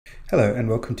Hello and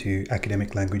welcome to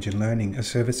Academic Language and Learning, a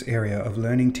service area of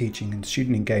Learning, Teaching and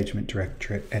Student Engagement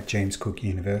Directorate at James Cook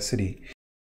University.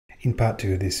 In part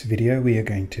 2 of this video, we are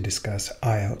going to discuss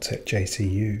Ielts at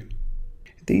JCU.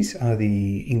 These are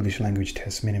the English language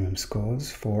test minimum scores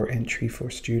for entry for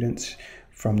students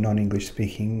from non-English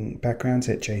speaking backgrounds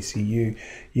at JCU.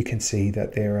 You can see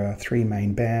that there are 3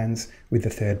 main bands, with the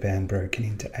third band broken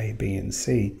into A, B and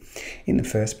C. In the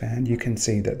first band, you can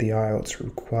see that the Ielts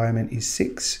requirement is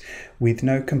 6, with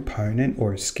no component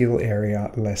or skill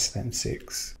area less than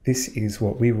 6. This is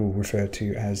what we will refer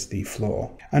to as the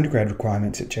floor. Undergrad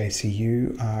requirements at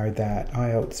JCU are that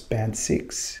Ielts band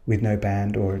 6, with no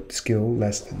band or skill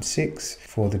less than 6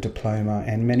 for the diploma,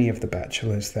 and many of the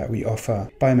bachelors that we offer.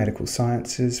 Biomedical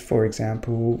sciences, for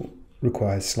example,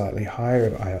 requires slightly higher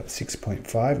of Ielts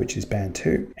 6.5, which is band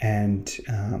 2,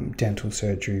 and dental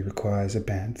surgery requires a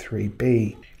band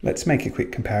 3B. Let's make a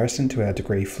quick comparison to our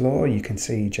degree floor. You can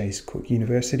see James Cook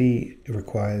University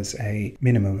requires a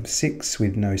minimum of 6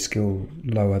 with no skill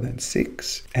lower than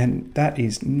 6, and that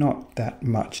is not that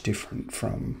much different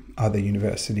from other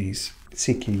universities.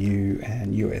 CQU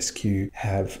and USQ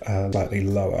have a slightly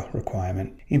lower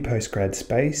requirement. In postgrad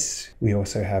space, we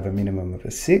also have a minimum of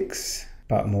a 6,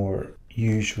 but more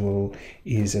usual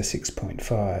is a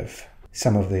 6.5.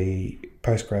 Some of the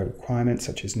postgrad requirements,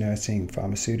 such as nursing,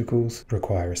 pharmaceuticals,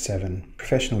 require a 7.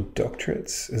 Professional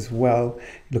doctorates as well,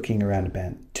 looking around a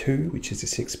band 2, which is a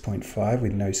 6.5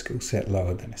 with no skill set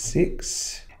lower than a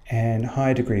 6. And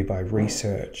higher degree by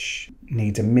research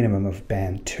needs a minimum of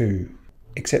band 2.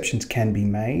 Exceptions can be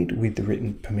made with the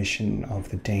written permission of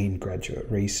the Dean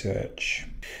Graduate Research.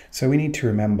 So we need to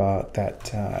remember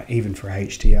that even for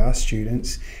HDR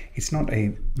students, it's not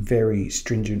a very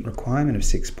stringent requirement of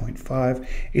 6.5.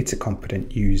 It's a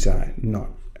competent user, not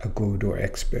a good or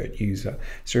expert user.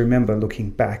 So remember, looking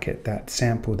back at that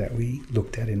sample that we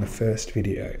looked at in the first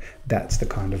video, that's the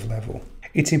kind of level.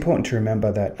 It's important to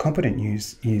remember that competent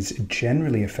use is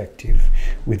generally effective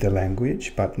with the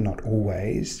language, but not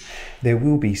always. There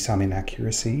will be some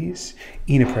inaccuracies,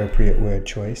 inappropriate word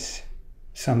choice,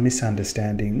 some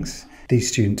misunderstandings. These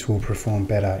students will perform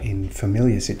better in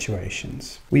familiar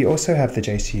situations. We also have the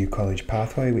JCU College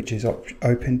pathway, which is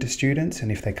open to students,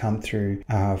 and if they come through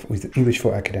with English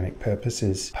for academic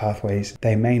purposes pathways,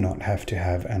 they may not have to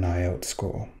have an Ielts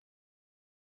score.